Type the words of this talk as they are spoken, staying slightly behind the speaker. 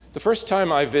The first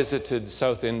time I visited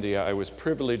South India, I was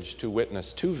privileged to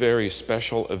witness two very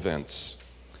special events,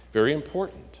 very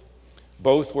important.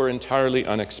 Both were entirely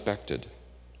unexpected.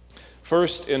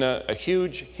 First, in a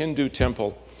huge Hindu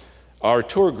temple, our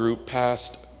tour group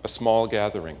passed a small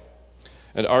gathering,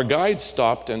 and our guide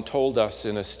stopped and told us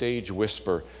in a stage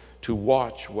whisper to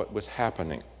watch what was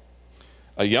happening.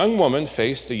 A young woman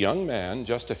faced a young man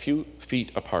just a few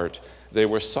feet apart. They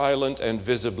were silent and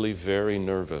visibly very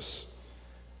nervous.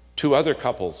 Two other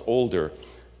couples, older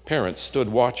parents, stood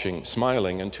watching,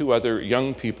 smiling, and two other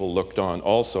young people looked on,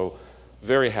 also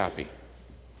very happy.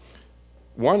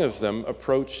 One of them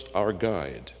approached our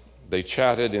guide. They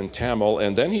chatted in Tamil,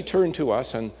 and then he turned to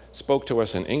us and spoke to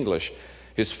us in English.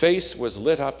 His face was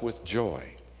lit up with joy.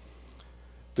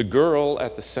 The girl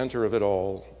at the center of it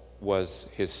all was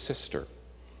his sister,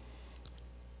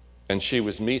 and she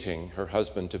was meeting her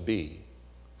husband-to-be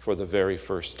for the very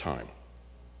first time.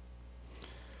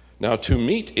 Now, to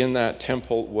meet in that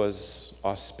temple was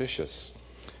auspicious.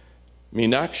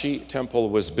 Meenakshi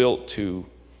Temple was built to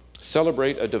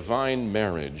celebrate a divine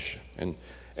marriage,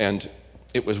 and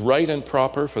it was right and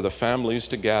proper for the families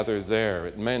to gather there.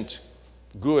 It meant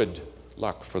good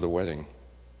luck for the wedding.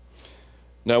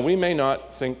 Now, we may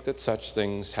not think that such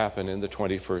things happen in the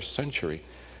 21st century,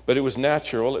 but it was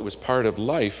natural, it was part of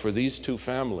life for these two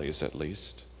families at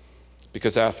least,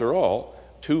 because after all,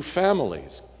 two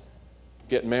families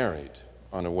get married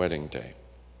on a wedding day.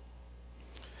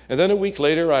 And then a week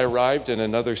later, I arrived in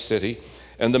another city,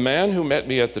 and the man who met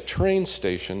me at the train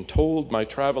station told my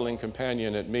traveling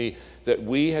companion and me that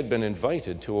we had been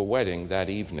invited to a wedding that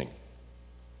evening.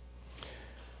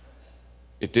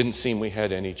 It didn't seem we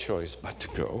had any choice but to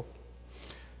go.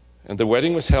 And the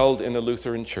wedding was held in a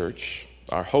Lutheran church.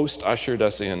 Our host ushered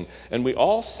us in, and we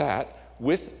all sat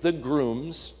with the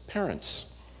groom's parents.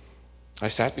 I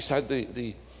sat beside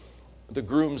the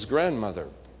groom's grandmother.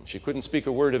 She couldn't speak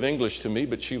a word of English to me,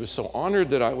 but she was so honored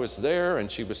that I was there,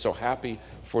 and she was so happy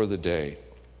for the day.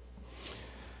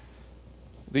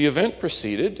 The event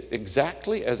proceeded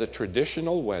exactly as a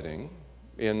traditional wedding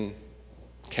in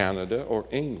Canada or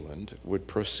England would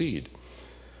proceed.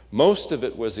 Most of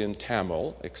it was in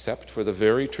Tamil, except for the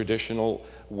very traditional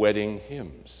wedding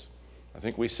hymns. I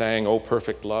think we sang "O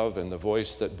Perfect Love" and "The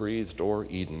Voice That Breathed O'er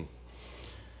Eden."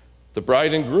 The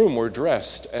bride and groom were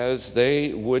dressed as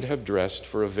they would have dressed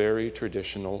for a very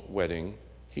traditional wedding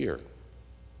here.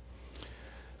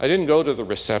 I didn't go to the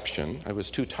reception. I was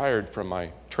too tired from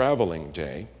my traveling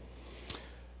day.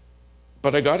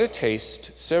 But I got a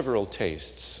taste, several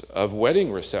tastes, of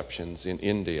wedding receptions in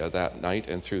India that night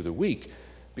and through the week,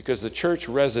 because the church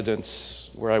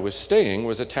residence where I was staying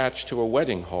was attached to a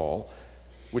wedding hall,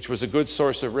 which was a good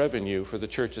source of revenue for the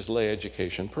church's lay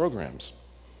education programs.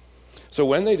 So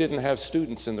when they didn't have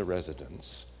students in the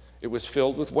residence, it was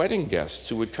filled with wedding guests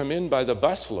who would come in by the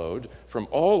busload from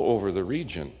all over the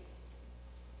region.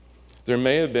 There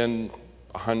may have been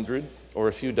 100 or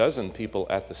a few dozen people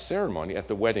at the ceremony, at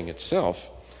the wedding itself.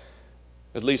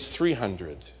 At least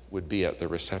 300 would be at the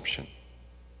reception.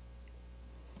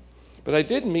 But I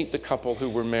did meet the couple who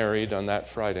were married on that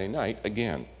Friday night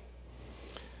again,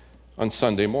 on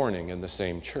Sunday morning in the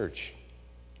same church.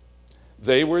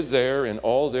 They were there in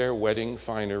all their wedding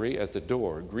finery at the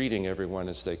door, greeting everyone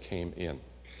as they came in.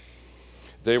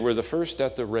 They were the first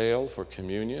at the rail for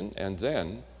communion, and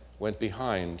then went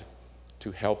behind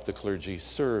to help the clergy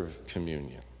serve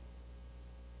communion.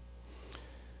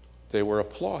 They were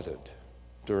applauded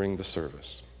during the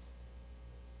service.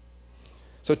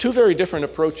 So two very different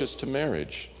approaches to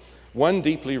marriage, one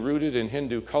deeply rooted in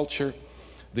Hindu culture,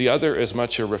 the other as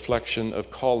much a reflection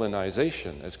of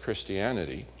colonization as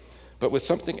Christianity, but with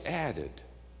something added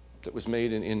that was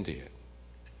made in India.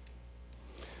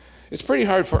 It's pretty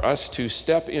hard for us to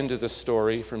step into the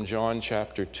story from John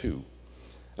chapter 2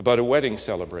 about a wedding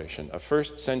celebration, a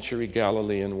first-century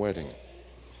Galilean wedding.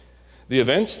 The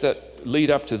events that lead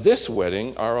up to this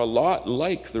wedding are a lot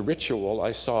like the ritual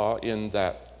I saw in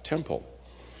that temple.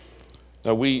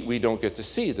 Now, we don't get to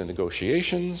see the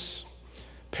negotiations,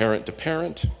 parent to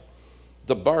parent,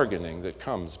 the bargaining that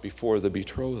comes before the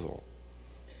betrothal.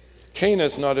 Cana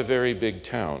is not a very big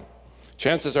town.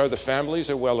 Chances are the families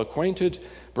are well acquainted.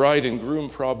 Bride and groom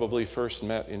probably first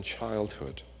met in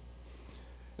childhood.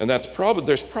 And there's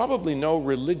probably no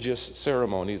religious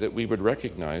ceremony that we would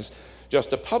recognize,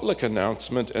 just a public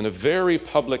announcement and a very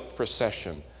public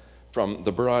procession from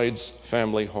the bride's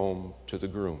family home to the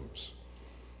groom's.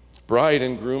 Bride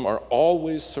and groom are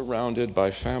always surrounded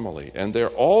by family, and they're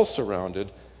all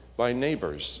surrounded by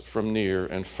neighbors from near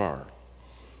and far.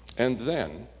 And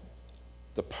then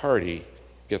the party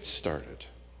gets started.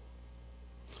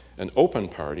 An open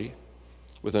party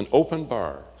with an open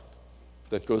bar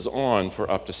that goes on for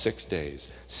up to 6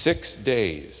 days. 6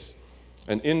 days.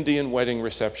 An Indian wedding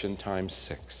reception times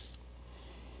 6.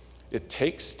 It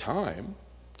takes time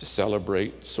to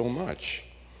celebrate so much,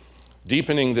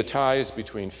 deepening the ties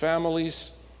between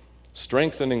families,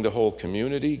 strengthening the whole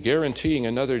community, guaranteeing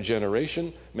another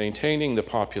generation, maintaining the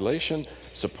population,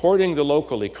 supporting the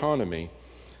local economy,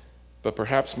 but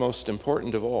perhaps most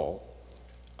important of all,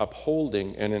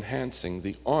 upholding and enhancing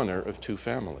the honor of two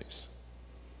families.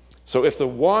 So if the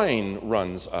wine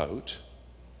runs out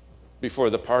before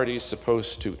the party's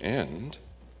supposed to end,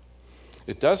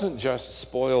 it doesn't just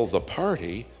spoil the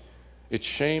party, it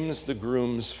shames the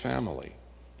groom's family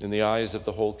in the eyes of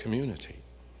the whole community.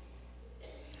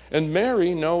 And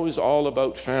Mary knows all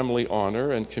about family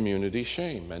honor and community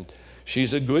shame, and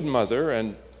she's a good mother,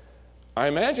 and I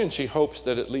imagine she hopes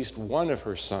that at least one of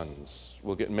her sons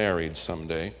will get married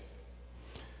someday.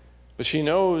 But she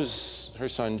knows her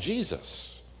son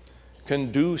Jesus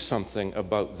can do something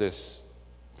about this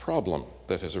problem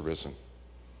that has arisen.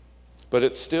 But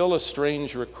it's still a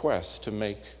strange request to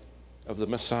make of the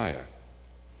Messiah.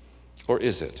 Or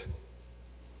is it?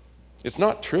 It's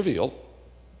not trivial.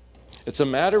 It's a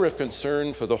matter of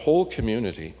concern for the whole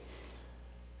community,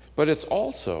 but it's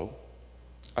also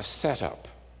a setup.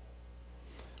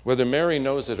 Whether Mary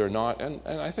knows it or not, and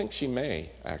I think she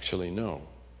may actually know.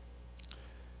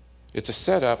 It's a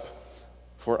setup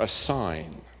for a sign.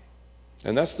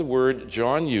 And that's the word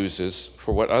John uses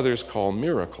for what others call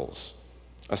miracles,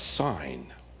 a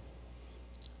sign.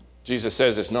 Jesus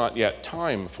says it's not yet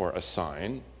time for a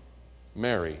sign.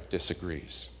 Mary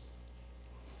disagrees.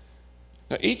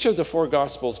 Now, each of the four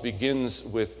Gospels begins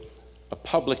with a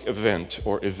public event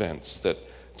or events that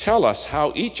tell us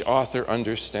how each author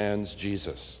understands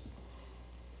Jesus.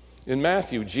 In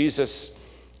Matthew, Jesus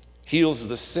heals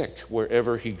the sick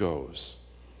wherever he goes.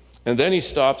 And then he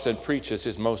stops and preaches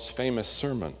his most famous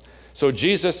sermon. So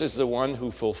Jesus is the one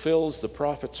who fulfills the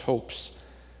prophet's hopes.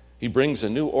 He brings a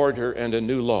new order and a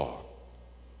new law.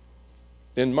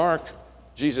 In Mark,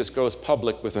 Jesus goes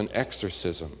public with an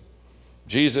exorcism.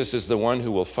 Jesus is the one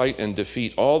who will fight and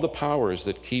defeat all the powers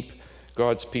that keep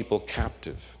God's people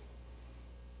captive.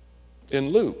 In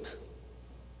Luke,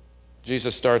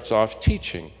 Jesus starts off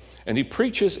teaching, and he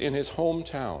preaches in his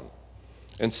hometown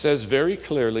and says very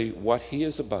clearly what he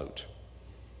is about.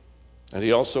 And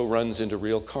he also runs into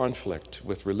real conflict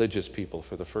with religious people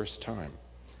for the first time.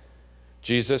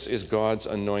 Jesus is God's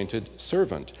anointed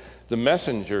servant, the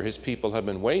messenger his people have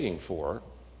been waiting for,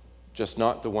 just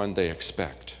not the one they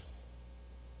expect.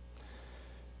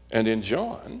 And in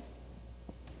John,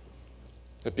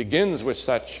 it begins with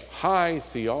such high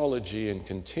theology and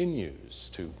continues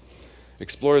to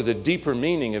explore the deeper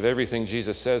meaning of everything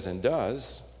Jesus says and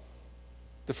does.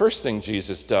 The first thing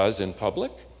Jesus does in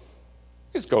public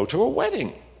is go to a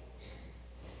wedding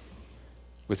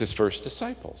with his first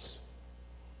disciples,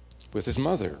 with his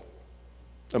mother,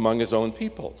 among his own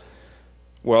people.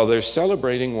 While they're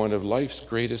celebrating one of life's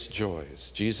greatest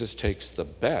joys, Jesus takes the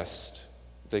best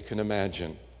they can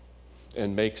imagine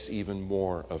and makes even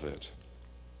more of it.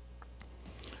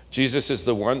 Jesus is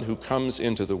the one who comes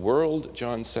into the world,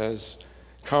 John says,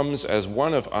 comes as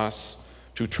one of us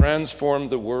to transform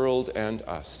the world and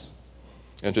us,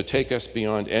 and to take us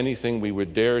beyond anything we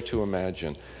would dare to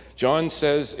imagine. John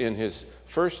says in his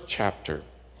first chapter,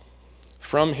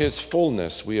 "From his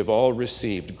fullness we have all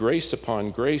received grace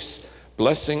upon grace,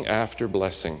 blessing after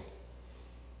blessing.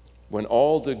 When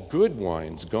all the good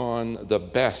wine's gone, the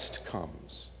best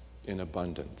comes in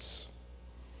abundance."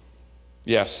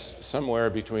 Yes,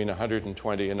 somewhere between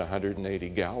 120 and 180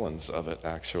 gallons of it,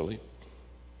 actually.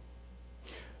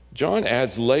 John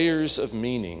adds layers of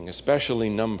meaning, especially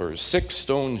numbers. 6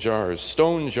 stone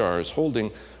jars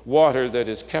holding water that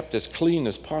is kept as clean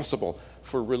as possible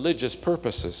for religious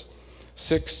purposes.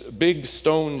 6 big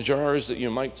stone jars that you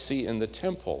might see in the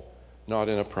temple, not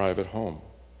in a private home.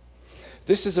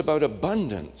 This is about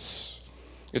abundance.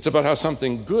 It's about how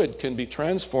something good can be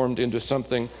transformed into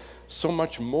something so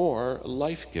much more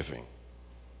life-giving.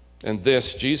 And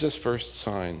this, Jesus' first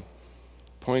sign,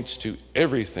 points to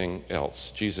everything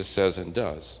else Jesus says and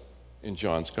does in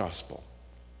John's gospel.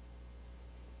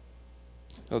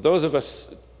 Now, those of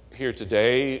us here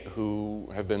today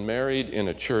who have been married in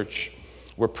a church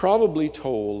were probably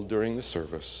told during the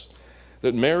service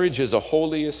that marriage is a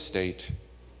holy estate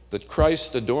that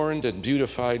Christ adorned and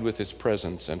beautified with his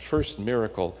presence, and first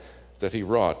miracle that he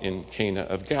wrought in Cana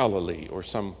of Galilee, or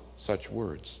some such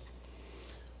words.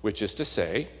 Which is to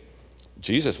say,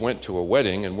 Jesus went to a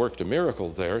wedding and worked a miracle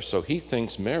there, so he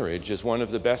thinks marriage is one of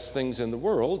the best things in the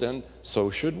world, and so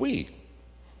should we.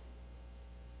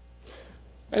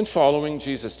 And following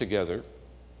Jesus together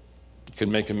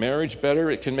can make a marriage better.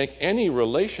 It can make any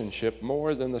relationship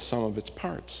more than the sum of its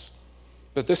parts.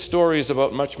 But this story is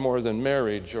about much more than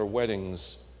marriage or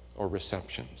weddings or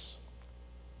receptions.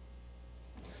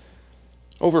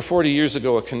 Over 40 years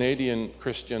ago, a Canadian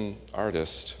Christian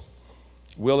artist,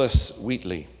 Willis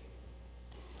Wheatley,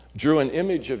 drew an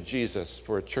image of Jesus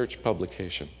for a church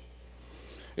publication.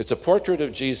 It's a portrait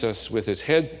of Jesus with his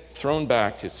head thrown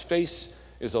back, his face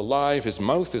is alive, his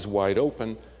mouth is wide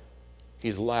open,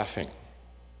 he's laughing.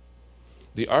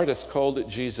 The artist called it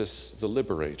Jesus the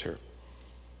Liberator,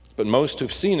 but most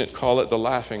who've seen it call it the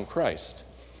Laughing Christ.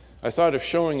 I thought of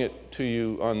showing it to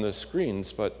you on the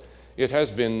screens, but it has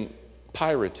been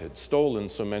pirated, stolen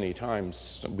so many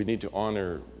times. We need to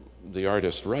honor the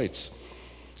artist's rights.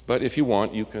 But if you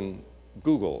want, you can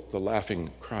Google the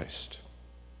Laughing Christ.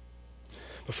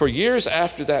 But for years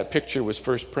after that picture was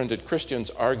first printed, Christians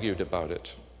argued about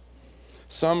it.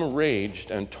 Some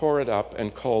raged and tore it up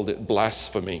and called it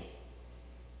blasphemy.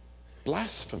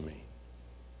 Blasphemy,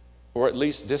 or at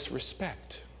least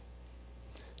disrespect,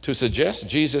 to suggest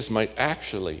Jesus might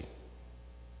actually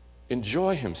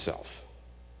enjoy himself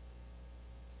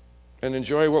and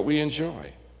enjoy what we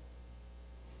enjoy.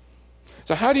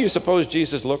 So how do you suppose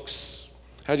Jesus looks?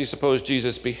 How do you suppose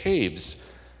Jesus behaves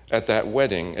at that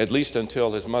wedding, at least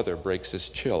until his mother breaks his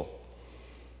chill?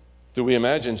 Do we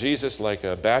imagine Jesus like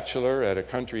a bachelor at a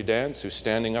country dance who's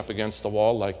standing up against the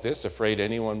wall like this, afraid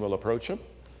anyone will approach him?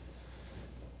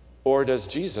 Or does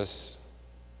Jesus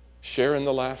share in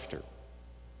the laughter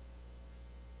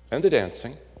and the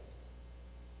dancing,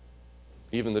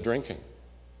 even the drinking?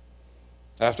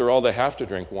 After all, they have to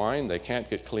drink wine. They can't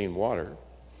get clean water.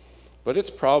 But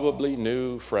it's probably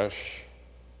new, fresh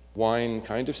wine,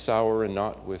 kind of sour and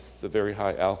not with the very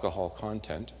high alcohol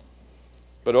content.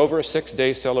 But over a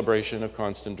 6-day celebration of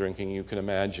constant drinking, you can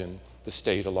imagine the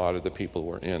state a lot of the people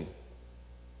were in.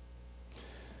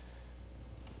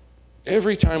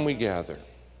 Every time we gather,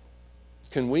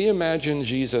 can we imagine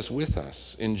Jesus with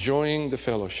us, enjoying the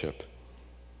fellowship,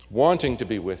 wanting to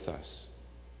be with us,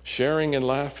 sharing in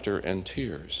laughter and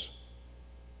tears?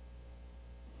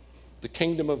 The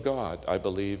kingdom of God, I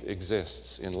believe,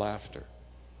 exists in laughter.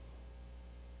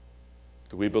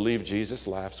 Do we believe Jesus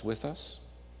laughs with us?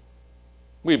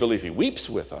 We believe he weeps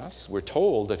with us. We're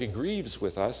told that he grieves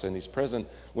with us and he's present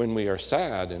when we are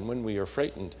sad and when we are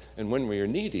frightened and when we are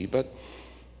needy. But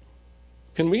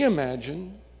can we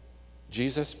imagine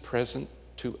Jesus present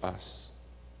to us,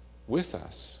 with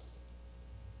us,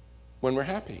 when we're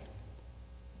happy?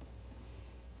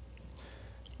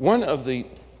 One of the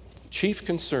chief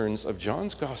concerns of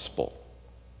John's gospel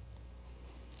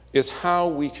is how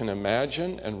we can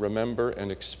imagine and remember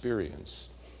and experience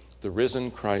the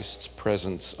risen Christ's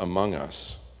presence among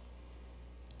us.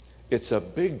 It's a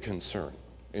big concern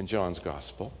in John's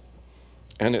gospel,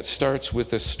 and it starts with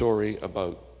this story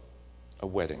about a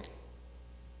wedding.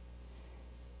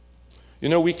 You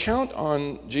know, we count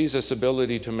on Jesus'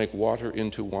 ability to make water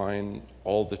into wine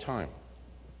all the time.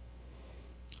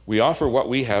 We offer what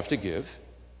we have to give.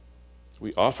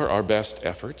 We offer our best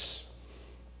efforts.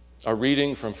 Our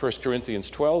reading from 1 Corinthians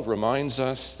 12 reminds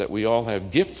us that we all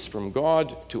have gifts from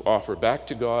God to offer back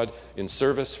to God in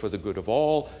service for the good of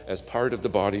all as part of the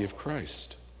body of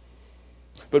Christ.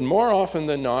 But more often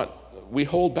than not, we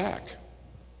hold back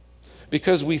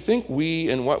because we think we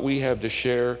and what we have to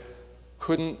share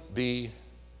couldn't be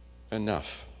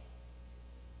enough.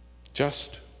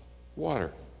 Just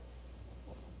water.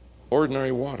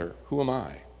 Ordinary water. Who am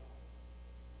I?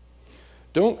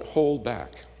 Don't hold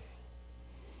back.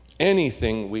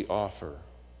 Anything we offer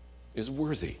is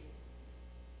worthy.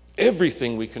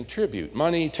 Everything we contribute,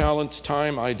 money, talents,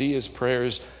 time, ideas,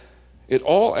 prayers, it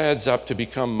all adds up to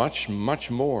become much, much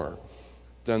more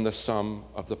than the sum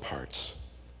of the parts.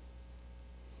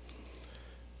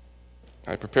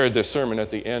 I prepared this sermon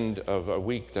at the end of a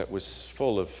week that was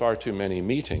full of far too many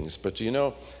meetings, but you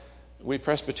know, we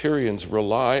Presbyterians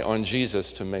rely on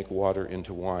Jesus to make water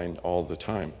into wine all the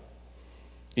time,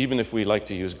 even if we like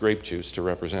to use grape juice to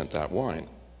represent that wine.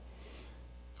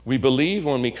 We believe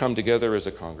when we come together as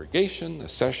a congregation, a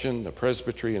session, a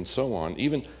presbytery, and so on,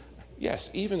 even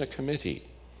a committee,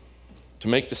 to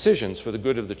make decisions for the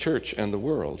good of the church and the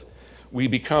world, we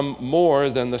become more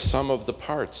than the sum of the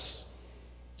parts.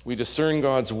 We discern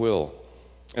God's will,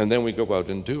 and then we go out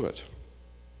and do it.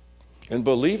 And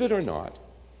believe it or not,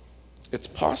 it's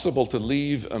possible to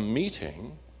leave a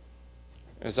meeting,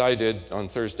 as I did on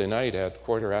Thursday night at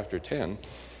 10:15,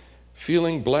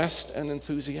 feeling blessed and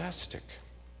enthusiastic.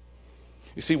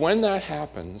 You see, when that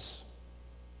happens,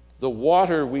 the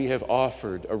water we have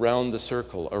offered around the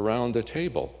circle, around the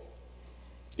table,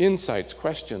 insights,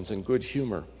 questions, and good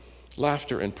humor,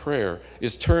 laughter and prayer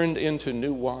is turned into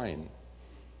new wine.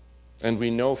 And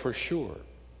we know for sure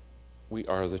we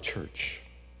are the church.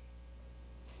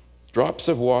 Drops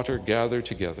of water gather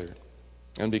together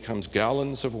and becomes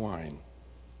gallons of wine,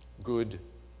 good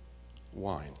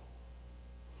wine.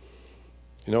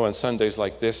 You know, on Sundays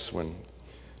like this, when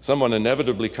someone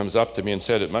inevitably comes up to me and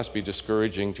said, it must be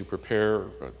discouraging to prepare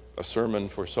a sermon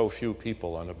for so few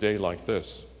people on a day like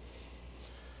this.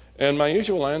 And my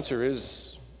usual answer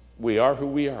is, we are who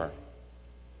we are.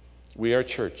 We are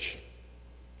church,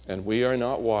 and we are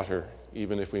not water,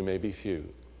 even if we may be few.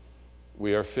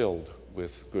 We are filled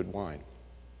with good wine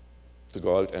to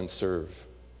go out and serve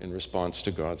in response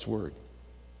to God's word.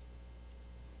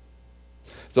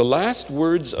 The last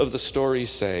words of the story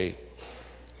say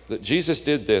that Jesus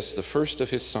did this, the first of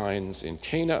his signs, in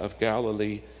Cana of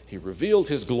Galilee. He revealed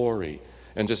his glory,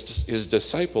 and his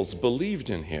disciples believed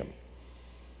in him.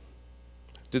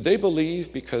 Did they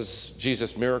believe because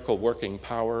Jesus' miracle-working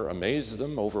power amazed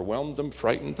them, overwhelmed them,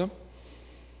 frightened them?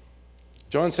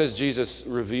 John says Jesus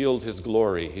revealed his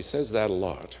glory. He says that a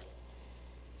lot.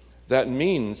 That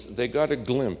means they got a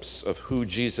glimpse of who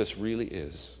Jesus really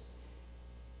is.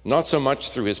 Not so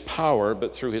much through his power,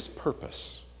 but through his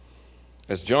purpose.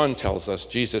 As John tells us,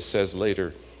 Jesus says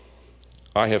later,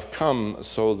 I have come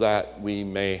so that we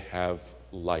may have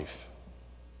life,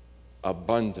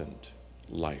 abundant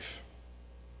life.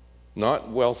 Not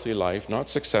wealthy life, not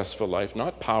successful life,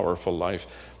 not powerful life,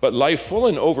 but life full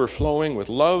and overflowing with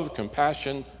love,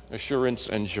 compassion, assurance,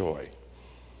 and joy.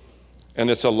 And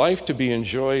it's a life to be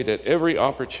enjoyed at every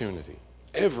opportunity,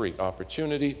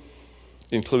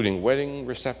 including wedding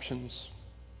receptions,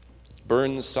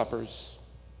 Burns suppers,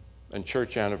 and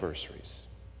church anniversaries.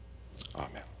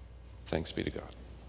 Amen. Thanks be to God.